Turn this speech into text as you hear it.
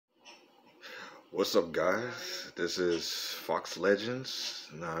What's up, guys? This is Fox Legends,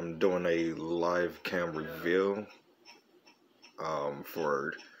 and I'm doing a live cam reveal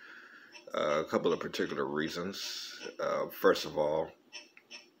for a couple of particular reasons. First of all,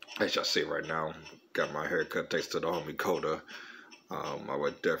 as y'all see right now, got my haircut thanks to the homie Coda. I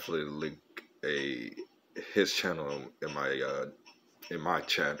would definitely link a his channel in my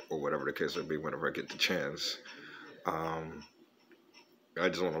chat or whatever the case would be whenever I get the chance. Um, I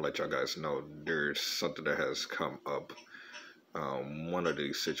just want to let y'all guys know there's something that has come up. One of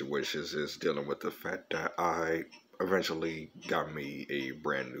these situations is dealing with the fact that I eventually got me a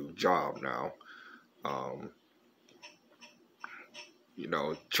brand new job now. Um,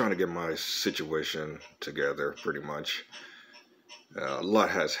 Trying to get my situation together pretty much. A lot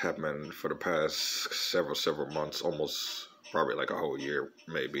has happened for the past several months, almost probably like a whole year,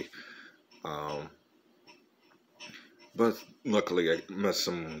 maybe. Um, but luckily, I met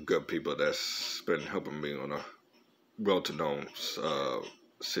some good people that's been helping me on a well-to-known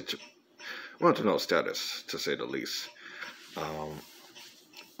situ well-to-known status, to say the least. Um,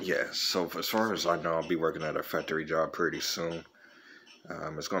 yeah, so as far as I know, I'll be working at a factory job pretty soon.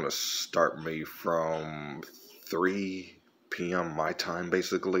 It's going to start me from 3 p.m. my time,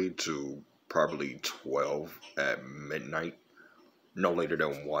 basically, to probably 12 at midnight, no later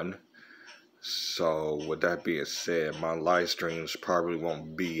than 1. So, with that being said, my live streams probably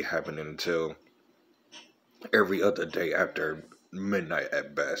won't be happening until every other day after midnight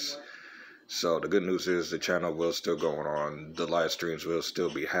at best. So the good news is the channel will still go on. The live streams will still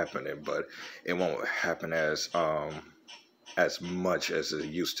be happening, but it won't happen as much as it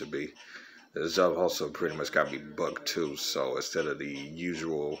used to be. The job also pretty much got me booked too. So instead of the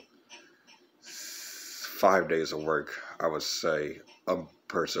usual 5 days of work, I would say a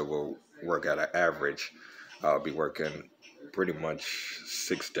person will work at an average. I'll be working pretty much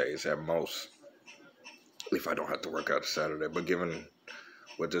 6 days at most, if I don't have to work out Saturday. But given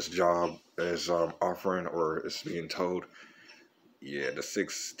what this job is offering or is being told, yeah, the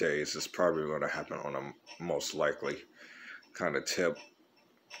 6 days is probably going to happen on a most likely kind of tip.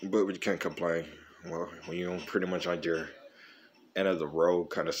 But you can't complain. Well, when you're pretty much on your end of the road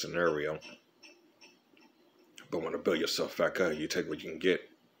kind of scenario, but want to build yourself back up, you take what you can get.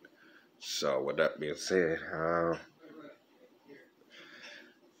 So with that being said,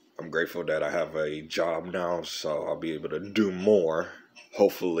 I'm grateful that I have a job now, so I'll be able to do more.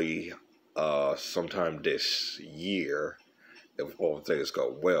 Hopefully, sometime this year, if all things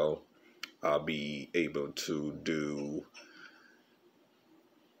go well, I'll be able to do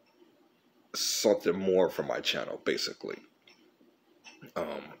something more for my channel, basically.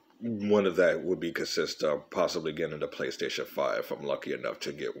 One of that would be consist of possibly getting the PlayStation 5 if I'm lucky enough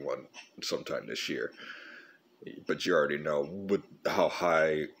to get one sometime this year. But you already know with how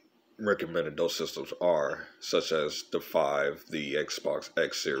high recommended those systems are, such as the 5, the Xbox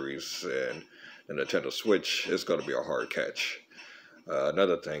X Series, and the Nintendo Switch, is going to be a hard catch.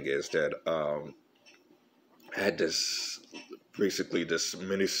 Another thing is that I had this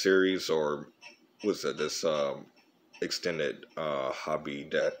mini series, or was it this extended hobby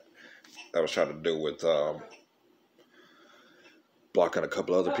that I was trying to do with blocking a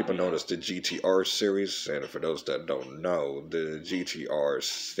couple other people, known as the GTR series. And for those that don't know, the GTR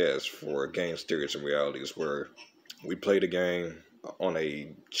stands for Games, Theories, and Realities, where we play the game on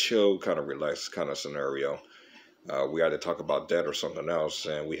a chill, kind of relaxed kind of scenario. We either talk about that or something else,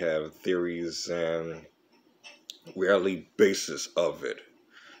 and we have theories and reality basis of it,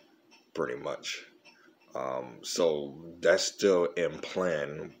 pretty much. So that's still in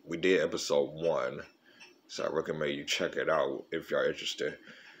plan. We did episode 1, so I recommend you check it out if you're interested.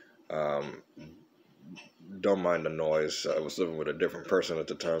 Don't mind the noise. I was living with a different person at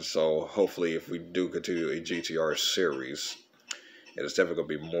the time, so hopefully if we do continue a GTR series, it's definitely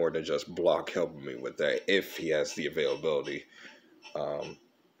going to be more than just Block helping me with that, if he has the availability.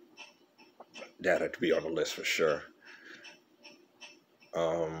 That had to be on the list for sure.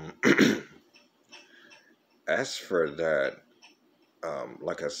 As for that,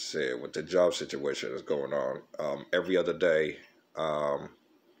 like I said, with the job situation that's going on, every other day,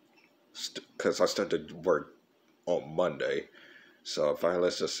 because I started work on Monday, so if I,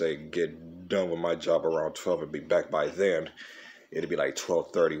 let's just say, get done with my job around 12 and be back by then, it'd be like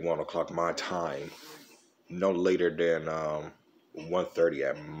 12:30, 1 o'clock my time, no later than 1:30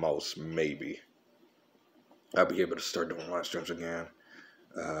 at most, maybe. I'll be able to start doing live streams again.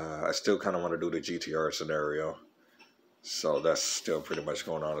 I still kind of want to do the GTR scenario, so that's still pretty much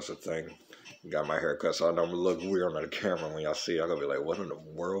going on as a thing. Got my haircut, so I know I'm gonna look weird on the camera when y'all see it. I'm gonna be like, what in the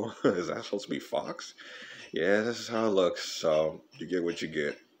world? Is that supposed to be Fox? Yeah, this is how it looks, so you get what you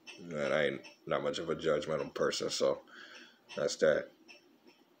get. And I ain't not much of a judgmental person, so that's that.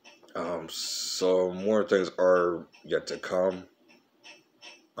 So more things are yet to come.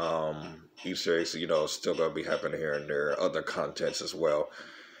 Easter eggs, still gonna be happening here and there. Other contents as well,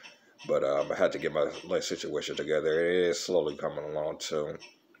 but I had to get my life situation together. It is slowly coming along too.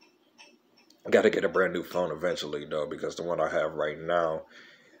 Got to get a brand new phone eventually though, because the one I have right now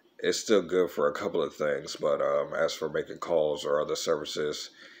is still good for a couple of things, but as for making calls or other services,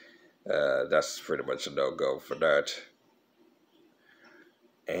 that's pretty much a no-go for that.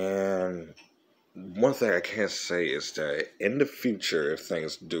 And one thing I can say is that in the future, if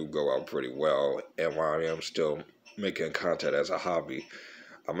things do go out pretty well, and while I am still making content as a hobby,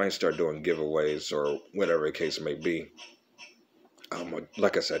 I might start doing giveaways or whatever the case may be.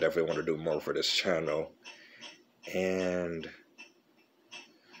 Like I said, I definitely want to do more for this channel. And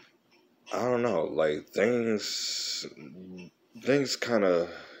I don't know, like things kind of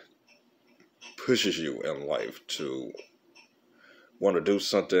pushes you in life to want to do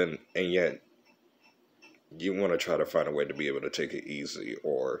something, and yet you want to try to find a way to be able to take it easy,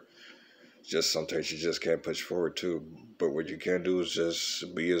 or just sometimes you just can't push forward to. But what you can do is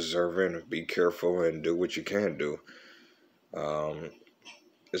just be observant, be careful, and do what you can do.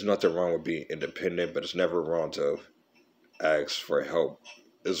 There's nothing wrong with being independent, but it's never wrong to ask for help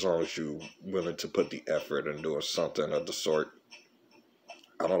as long as you're willing to put the effort in doing something of the sort.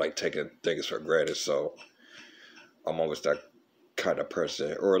 I don't like taking things for granted, so I'm always that kind of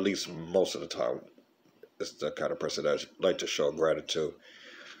person, or at least most of the time, it's the kind of person that I like to show gratitude.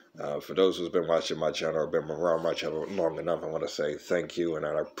 For those who's been watching my channel or been around my channel long enough, I want to say thank you, and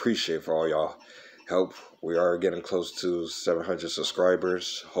I appreciate for all y'all help. We are getting close to 700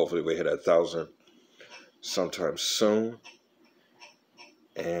 subscribers. Hopefully we hit 1,000 sometime soon,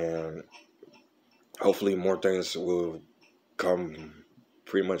 and hopefully more things will come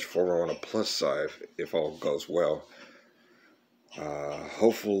pretty much forward on a plus side if all goes well.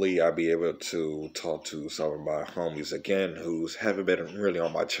 Hopefully I'll be able to talk to some of my homies again who haven't been really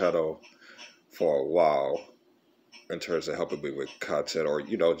on my channel for a while in terms of helping me with content, or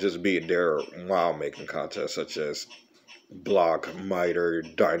just being there while making content, such as Block, Miter,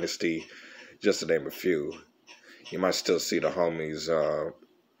 Dynasty, just to name a few. You might still see the homies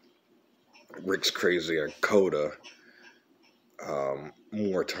Rick's Crazy and Coda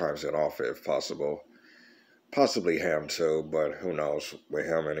more times than often if possible. Possibly Ham too, but who knows? With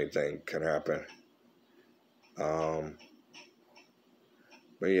him, anything can happen. But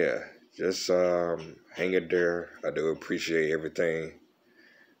yeah, just hang it there. I do appreciate everything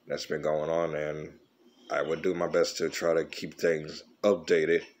that's been going on, and I would do my best to try to keep things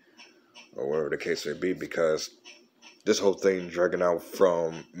updated, or whatever the case may be, because this whole thing dragging out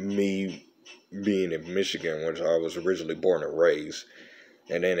from me being in Michigan, which I was originally born and raised,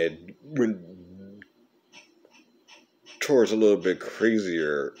 and then it went towards a little bit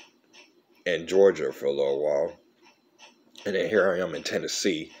crazier in Georgia for a little while, and then here I am in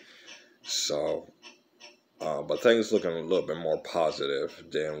Tennessee. So, but things looking a little bit more positive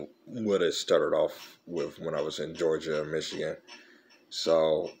than what it started off with when I was in Georgia and Michigan.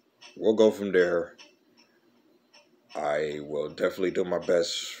 So we'll go from there. I will definitely do my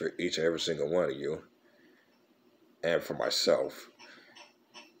best for each and every single one of you, and for myself.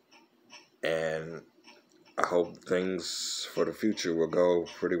 And I hope things for the future will go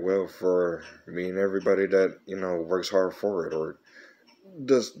pretty well for me and everybody that, works hard for it, or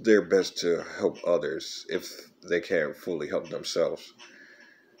does their best to help others if they can't fully help themselves.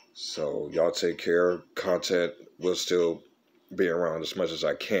 So y'all take care. Content will still be around as much as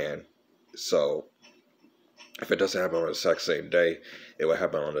I can. So if it doesn't happen on the exact same day, it will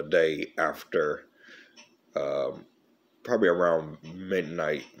happen on the day after, probably around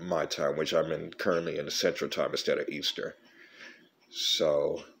midnight my time, which I'm currently in the Central Time instead of Eastern.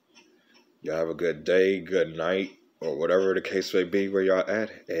 So y'all have a good day, good night, or whatever the case may be where y'all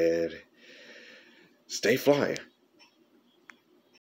at, and stay flying.